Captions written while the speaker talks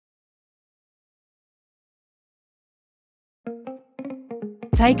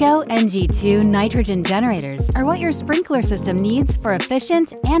Tyco NG2 nitrogen generators are what your sprinkler system needs for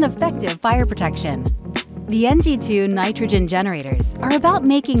efficient and effective fire protection. The NG2 nitrogen generators are about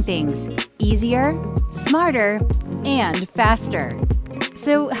making things easier, smarter, and faster.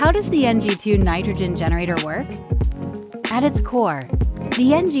 So how does the NG2 nitrogen generator work? At its core,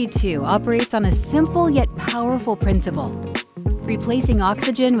 the NG2 operates on a simple yet powerful principle, replacing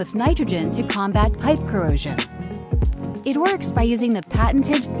oxygen with nitrogen to combat pipe corrosion. It works by using the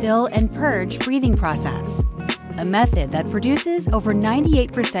patented fill and purge breathing process, a method that produces over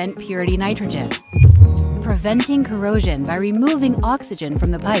 98% purity nitrogen, preventing corrosion by removing oxygen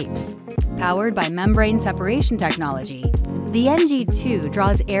from the pipes. Powered by membrane separation technology, the NG2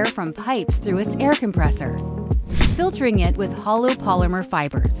 draws air from pipes through its air compressor, filtering it with hollow polymer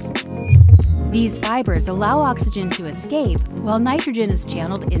fibers. These fibers allow oxygen to escape while nitrogen is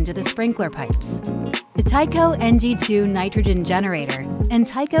channeled into the sprinkler pipes. The Tyco NG2 nitrogen generator and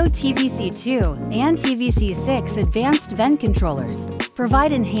Tyco TVC2 and TVC6 advanced vent controllers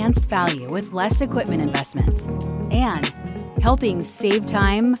provide enhanced value with less equipment investment and helping save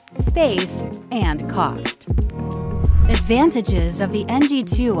time, space, and cost. Advantages of the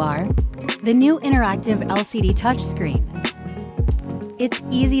NG2 are the new interactive LCD touchscreen. It's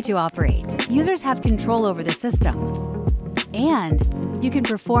easy to operate. Users have control over the system. And you can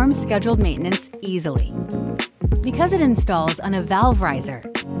perform scheduled maintenance easily. Because it installs on a valve riser,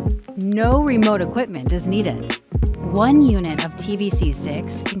 no remote equipment is needed. One unit of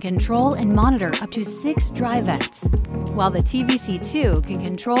TVC6 can control and monitor up to 6 dry vents, while the TVC2 can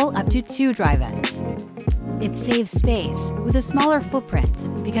control up to 2 dry vents. It saves space with a smaller footprint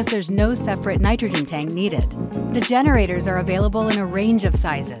because there's no separate nitrogen tank needed. The generators are available in a range of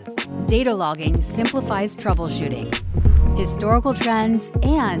sizes. Data logging simplifies troubleshooting. Historical trends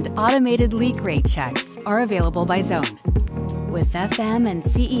and automated leak rate checks are available by zone. With FM and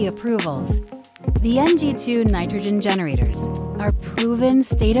CE approvals, the NG2 nitrogen generators are proven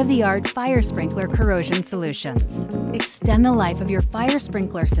state-of-the-art fire sprinkler corrosion solutions. Extend the life of your fire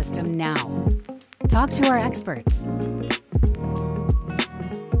sprinkler system now. Talk to our experts.